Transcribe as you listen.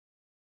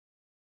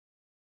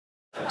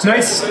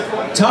Tonight's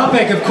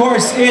topic, of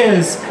course,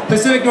 is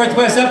Pacific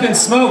Northwest up in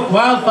smoke,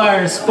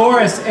 wildfires,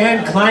 forests,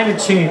 and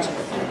climate change.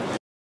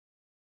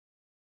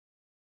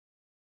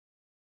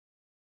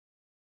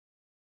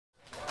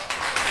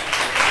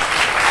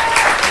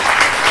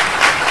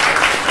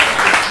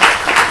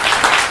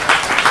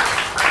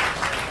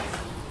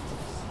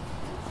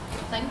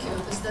 Thank you.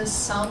 Does this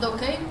sound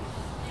okay?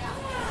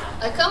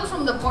 I come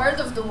from the part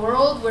of the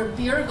world where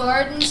beer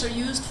gardens are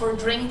used for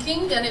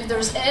drinking, and if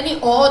there's any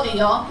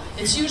audio,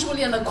 it's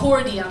usually an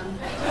accordion.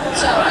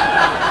 So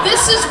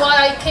this is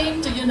why I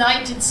came to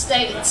United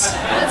States.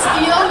 That's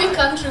the only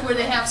country where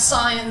they have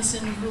science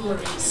in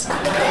breweries.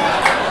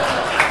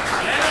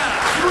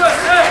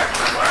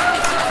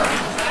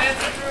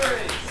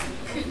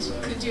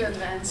 Could you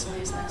advance,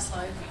 please? Next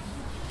slide.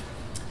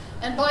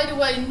 And by the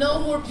way, no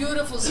more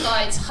beautiful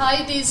slides.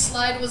 Heidi's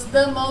slide was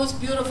the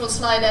most beautiful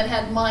slide that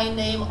had my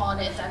name on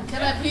it. And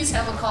can I please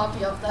have a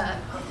copy of that?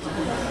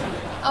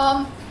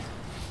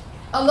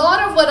 A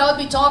lot of what I'll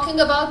be talking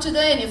about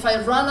today, and if I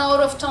run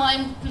out of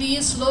time,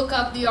 please look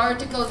up the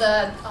article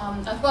that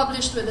I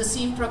published with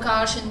Asim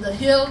Prakash in The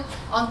Hill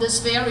on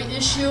this very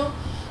issue.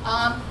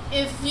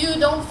 If you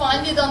don't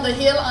find it on The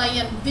Hill, I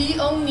am the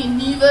only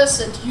Nives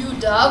at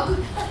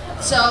UW.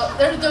 So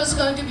there's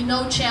going to be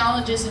no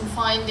challenges in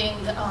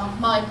finding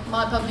my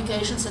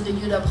publications at the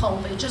UW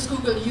homepage. Just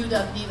Google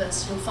UW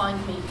Nives, you'll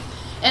find me.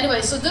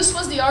 Anyway, so this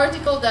was the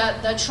article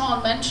that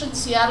Sean mentioned.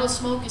 Seattle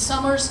smoky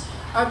summers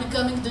are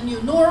becoming the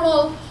new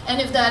normal, and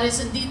if that is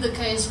indeed the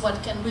case,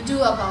 what can we do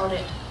about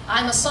it?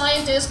 I'm a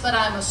scientist, but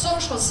I'm a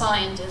social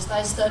scientist.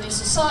 I study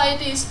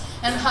societies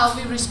and how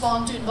we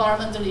respond to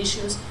environmental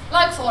issues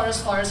like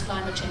forest fires,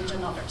 climate change,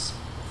 and others.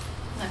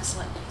 Next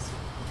slide, please.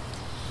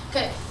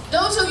 Okay,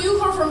 those of you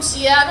who are from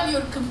Seattle,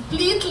 you're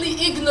completely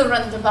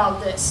ignorant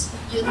about this.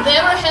 You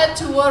never had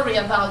to worry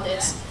about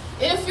this.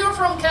 If you're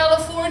from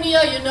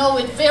California, you know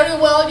it very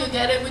well. You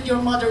get it with your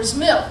mother's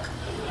milk.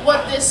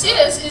 What this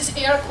is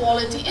air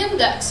quality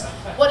index.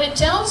 What it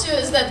tells you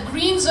is that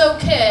green's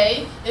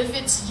okay if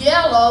it's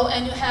yellow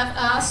and you have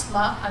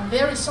asthma. I'm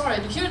very sorry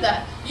to hear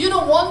that. You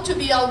don't want to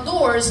be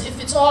outdoors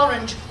if it's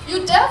orange.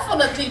 You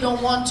definitely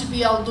don't want to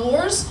be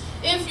outdoors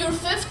if you're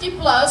 50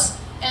 plus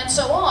and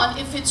so on.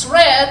 If it's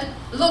red,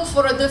 look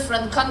for a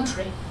different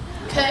country,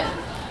 okay?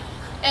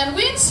 And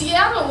we in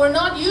Seattle, we're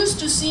not used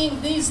to seeing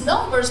these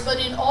numbers, but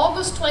in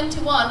August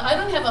 21, I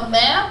don't have a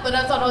map, but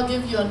I thought I'll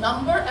give you a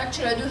number.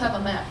 Actually, I do have a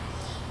map.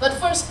 But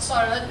first,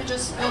 sorry, let me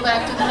just go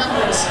back to the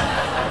numbers.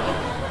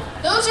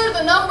 Those are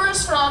the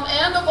numbers from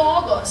end of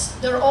August.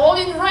 They're all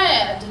in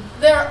red.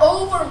 They're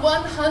over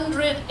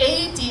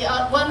 180,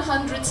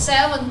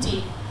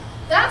 170.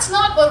 That's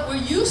not what we're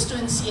used to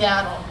in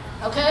Seattle,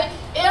 okay?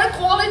 Air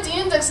quality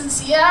index in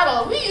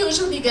Seattle, we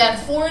usually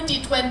get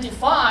 40,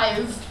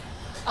 25,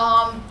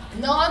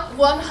 not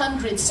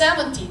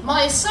 170.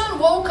 My son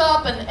woke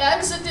up and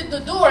exited the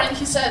door and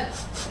he said,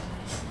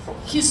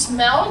 he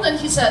smelled and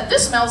he said,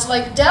 this smells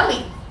like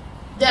Delhi,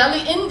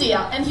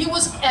 India. And he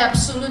was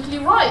absolutely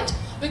right,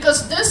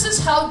 because this is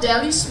how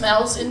Delhi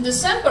smells in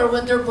December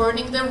when they're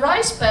burning their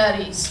rice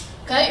paddies.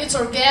 Okay, it's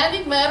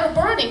organic matter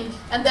burning,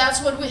 and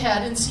that's what we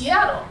had in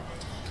Seattle.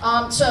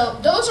 So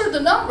those are the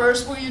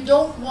numbers where you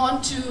don't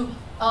want to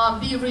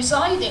be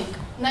residing.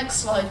 Next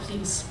slide,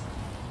 please.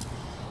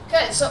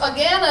 Okay, so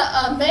again,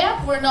 a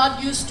map we're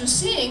not used to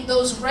seeing.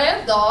 Those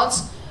red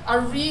dots are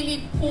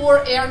really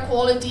poor air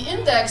quality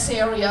index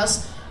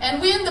areas. And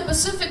we in the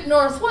Pacific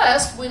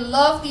Northwest, we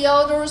love the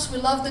outdoors, we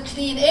love the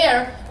clean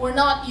air. We're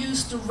not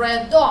used to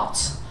red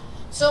dots.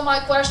 So my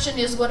question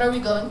is, what are we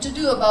going to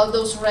do about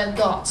those red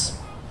dots?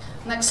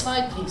 Next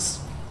slide, please.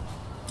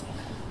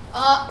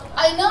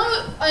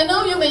 I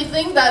know you may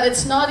think that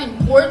it's not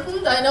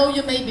important. I know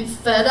you may be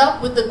fed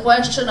up with the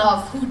question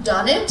of who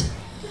done it.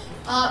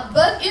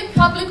 But in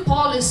public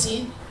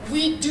policy,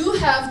 we do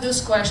have this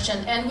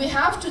question, and we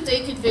have to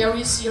take it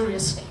very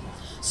seriously.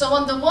 So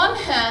on the one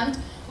hand,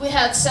 we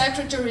had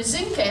Secretary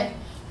Zinke,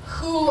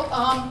 who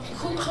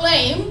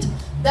claimed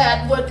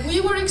that what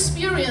we were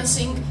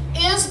experiencing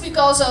is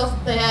because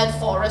of bad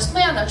forest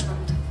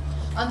management.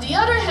 On the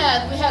other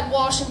hand, we had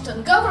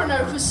Washington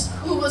governor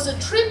who was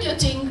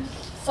attributing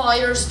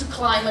fires to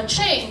climate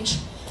change.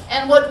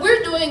 And what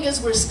we're doing is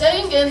we're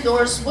staying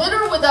indoors, with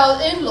or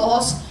without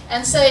in-laws,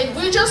 and saying,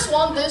 we just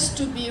want this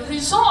to be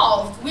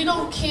resolved. We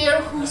don't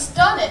care who's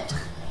done it.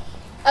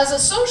 As a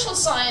social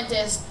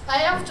scientist, I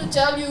have to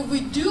tell you, we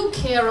do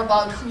care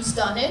about who's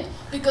done it,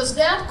 because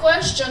that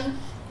question,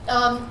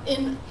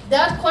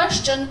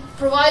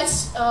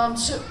 provides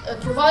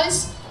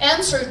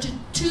answer to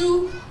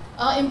two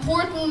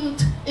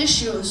important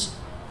issues.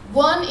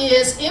 One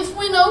is, if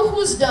we know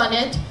who's done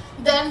it,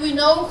 then we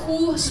know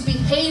whose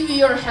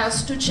behavior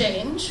has to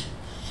change.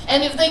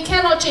 And if they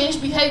cannot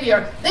change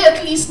behavior, they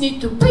at least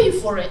need to pay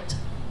for it.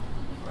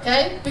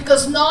 Okay?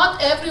 Because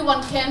not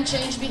everyone can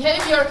change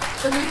behavior,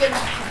 but we can,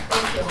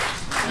 thank you.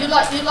 You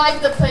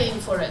like the paying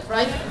for it,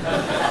 right?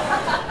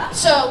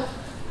 So,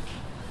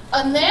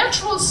 a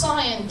natural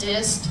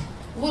scientist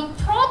will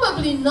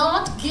probably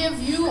not give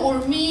you or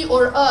me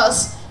or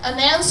us an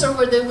answer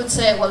where they would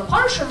say, well,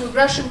 partial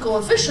regression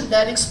coefficient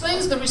that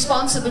explains the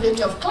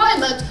responsibility of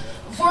climate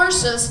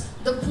versus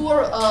the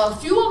poor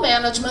fuel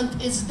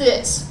management is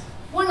this.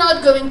 We're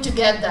not going to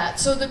get that.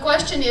 So the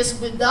question is,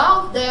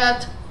 without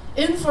that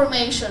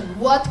information,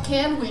 what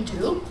can we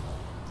do?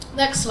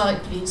 Next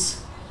slide,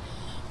 please.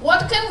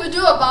 What can we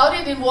do about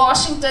it in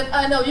Washington?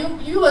 I know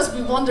you must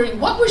be wondering,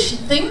 what was she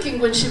thinking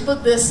when she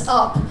put this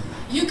up?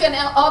 You can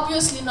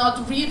obviously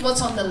not read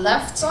what's on the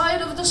left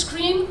side of the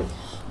screen,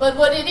 but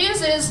what it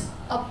is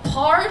a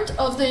part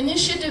of the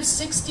Initiative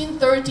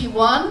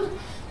 1631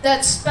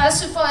 that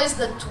specifies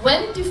that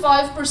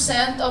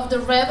 25% of the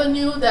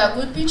revenue that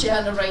would be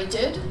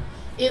generated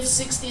if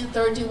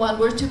 1631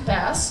 were to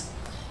pass,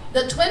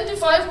 the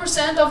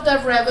 25% of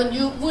that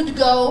revenue would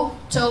go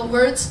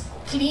towards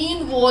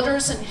clean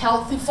waters and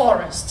healthy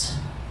forests.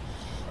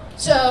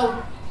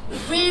 So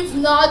we've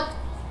not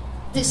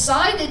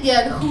decided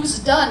yet who's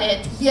done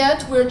it,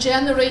 yet we're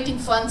generating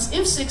funds.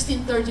 If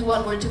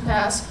 1631 were to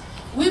pass,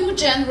 we would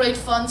generate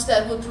funds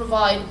that would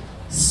provide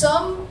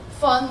some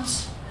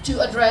funds to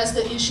address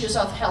the issues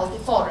of healthy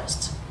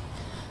forests.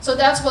 So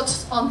that's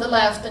what's on the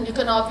left, and you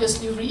can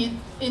obviously read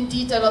in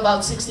detail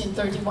about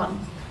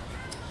 1631.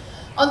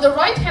 On the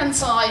right-hand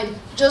side,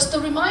 just a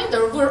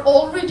reminder, we're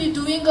already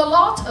doing a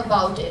lot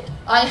about it.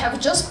 I have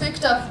just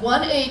picked up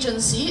one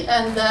agency,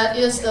 and that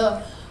is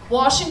the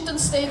Washington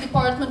State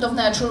Department of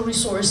Natural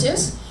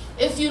Resources.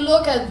 If you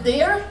look at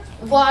their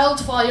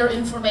wildfire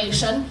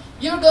information,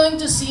 you're going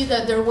to see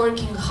that they're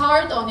working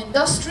hard on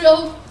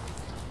industrial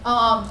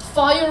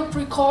fire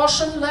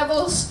precaution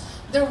levels.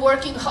 They're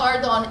working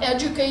hard on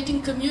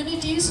educating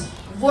communities,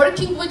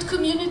 working with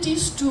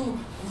communities to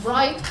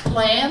write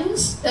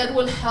plans that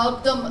will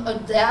help them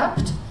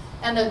adapt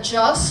and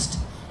adjust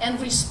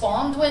and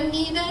respond when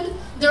needed.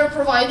 They're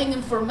providing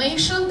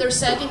information, they're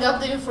setting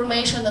up the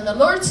information and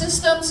alert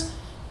systems.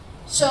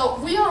 So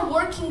we are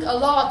working a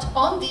lot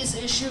on these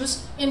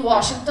issues in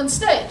Washington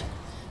State.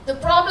 The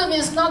problem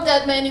is not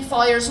that many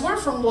fires were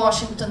from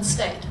Washington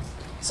State.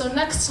 So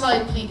next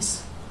slide,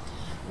 please.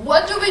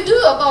 What do we do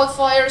about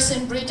fires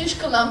in British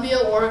Columbia,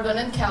 Oregon,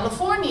 and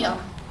California?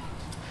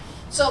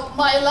 So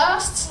my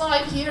last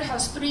slide here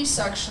has 3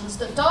 sections.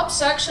 The top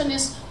section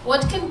is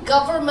what can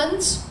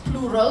governments,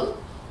 plural,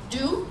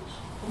 do?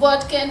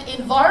 What can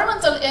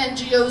environmental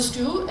NGOs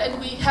do? And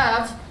we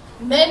have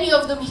many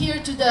of them here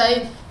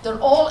today. They're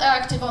all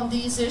active on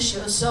these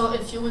issues. So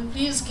if you would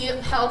please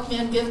help me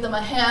and give them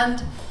a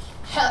hand,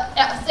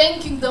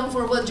 thanking them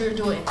for what you're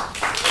doing.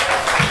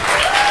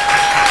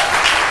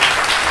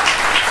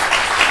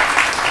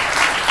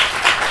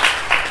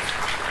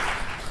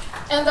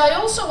 And I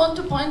also want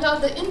to point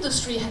out the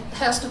industry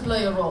has to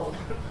play a role.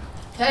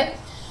 Okay?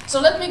 So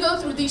let me go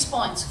through these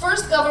points.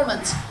 First,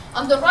 governments.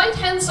 On the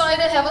right-hand side,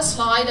 I have a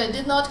slide. I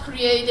did not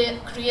create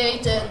it,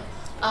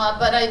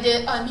 but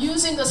I'm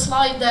using a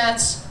slide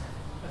that's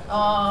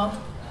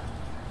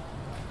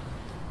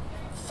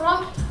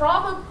from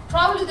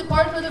probably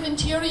Department of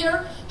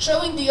Interior,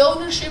 showing the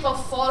ownership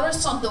of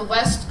forests on the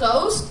West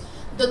Coast.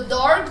 The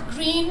dark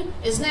green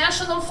is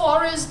national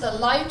forests. The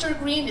lighter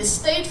green is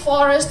state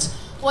forests.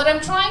 What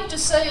I'm trying to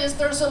say is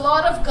there's a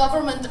lot of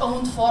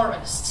government-owned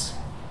forests.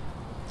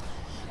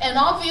 And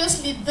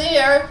obviously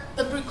there,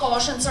 the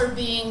precautions are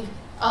being,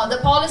 the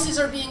policies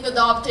are being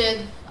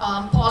adopted,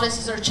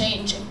 policies are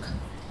changing.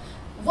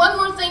 One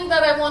more thing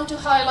that I want to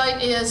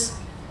highlight is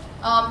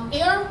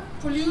air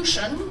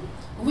pollution.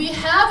 We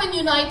have in the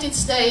United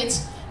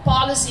States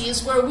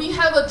policies where we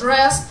have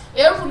addressed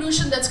air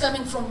pollution that's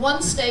coming from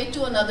one state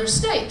to another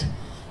state.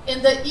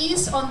 In the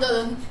east, on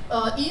the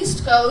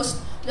East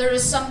Coast, there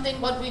is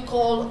something what we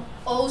call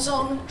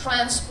ozone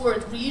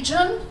transport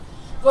region,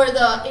 where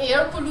the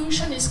air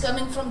pollution is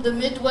coming from the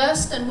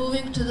Midwest and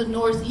moving to the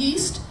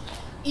Northeast.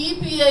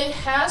 EPA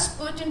has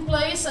put in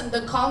place, and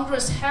the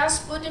Congress has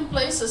put in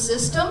place, a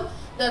system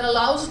that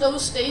allows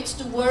those states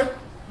to work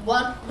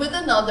one with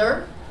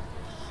another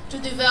to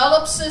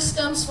develop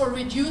systems for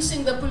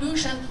reducing the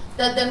pollution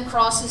that then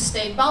crosses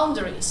state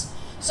boundaries.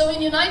 So in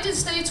the United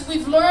States,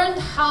 we've learned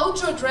how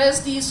to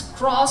address these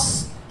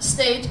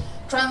cross-state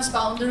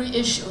transboundary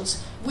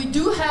issues. We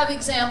do have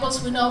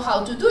examples, we know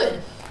how to do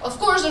it. Of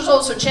course, there's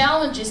also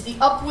challenges. The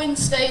upwind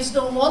states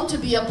don't want to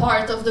be a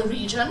part of the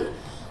region,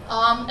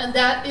 and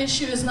that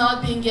issue is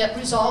not being yet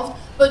resolved.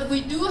 But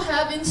we do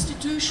have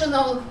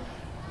institutional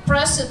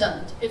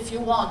precedent, if you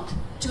want,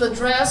 to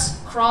address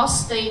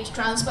cross-state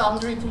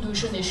transboundary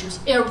pollution issues,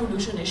 air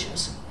pollution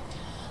issues.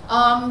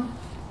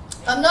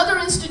 Another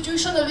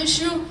institutional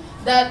issue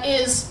that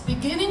is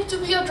beginning to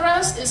be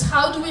addressed is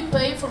how do we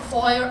pay for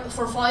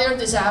fire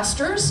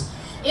disasters.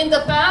 In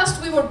the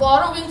past, we were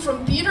borrowing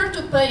from Peter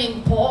to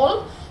paying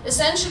Paul,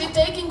 essentially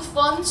taking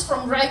funds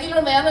from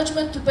regular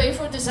management to pay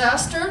for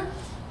disaster.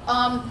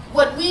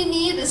 What we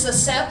need is a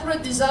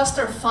separate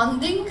disaster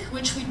funding,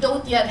 which we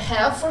don't yet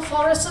have for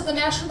forests at the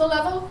national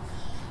level.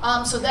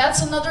 So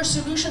that's another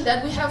solution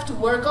that we have to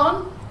work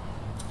on.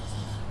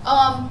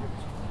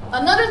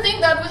 Another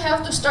thing that we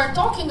have to start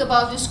talking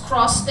about is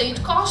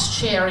cross-state cost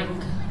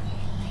sharing.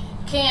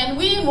 Can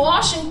we in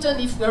Washington,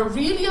 if we're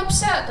really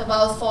upset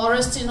about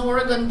forests in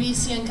Oregon,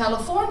 BC, and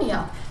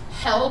California,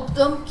 help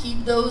them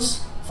keep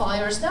those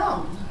fires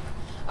down?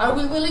 Are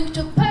we willing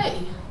to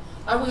pay?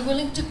 Are we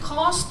willing to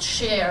cost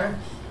share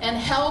and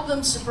help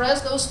them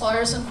suppress those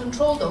fires and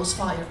control those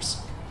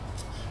fires?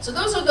 So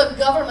those are the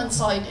government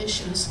side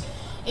issues.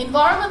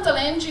 Environmental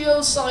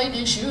NGO side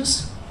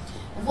issues.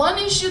 One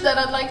issue that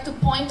I'd like to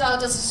point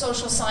out as a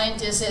social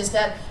scientist is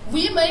that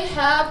we may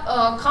have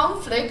a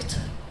conflict.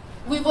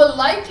 We will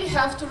likely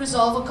have to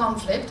resolve a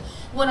conflict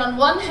when on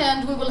one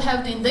hand we will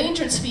have the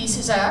Endangered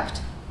Species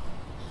Act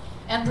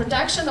and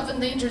protection of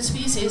endangered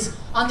species.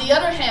 On the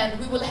other hand,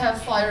 we will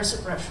have fire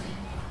suppression.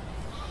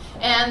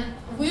 And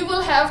we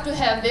will have to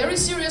have very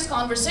serious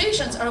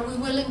conversations. Are we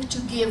willing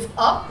to give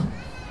up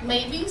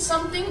maybe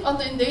something on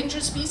the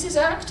Endangered Species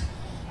Act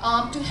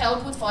to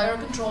help with fire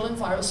control and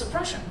fire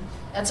suppression?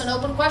 That's an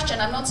open question.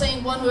 I'm not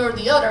saying one way or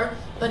the other,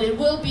 but it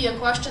will be a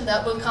question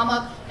that will come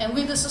up, and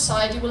we, the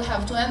society, will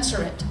have to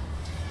answer it.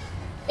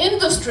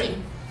 Industry.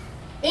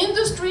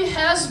 Industry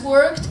has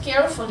worked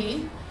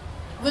carefully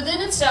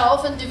within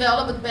itself and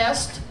developed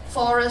best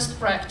forest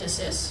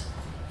practices.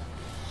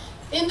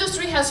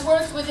 Industry has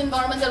worked with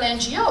environmental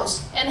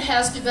NGOs and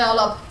has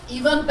developed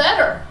even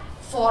better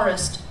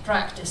forest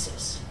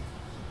practices.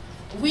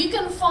 We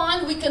can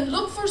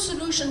look for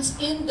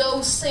solutions in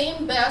those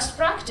same best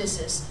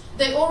practices.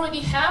 They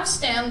already have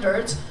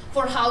standards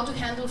for how to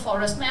handle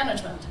forest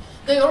management.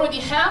 They already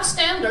have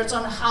standards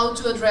on how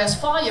to address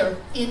fire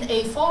in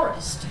a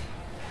forest.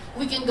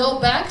 We can go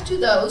back to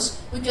those,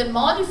 we can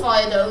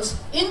modify those,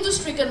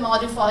 industry can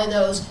modify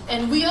those,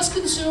 and we as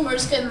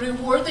consumers can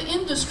reward the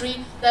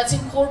industry that's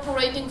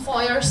incorporating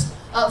fire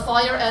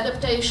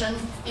adaptation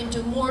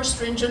into more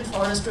stringent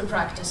forestry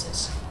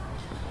practices.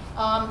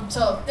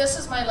 So this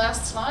is my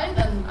last slide,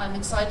 and I'm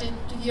excited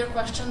to hear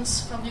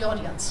questions from the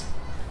audience.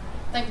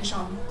 Thank you,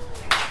 Sean.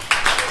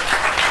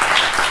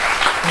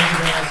 Thank you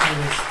very much for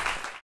this.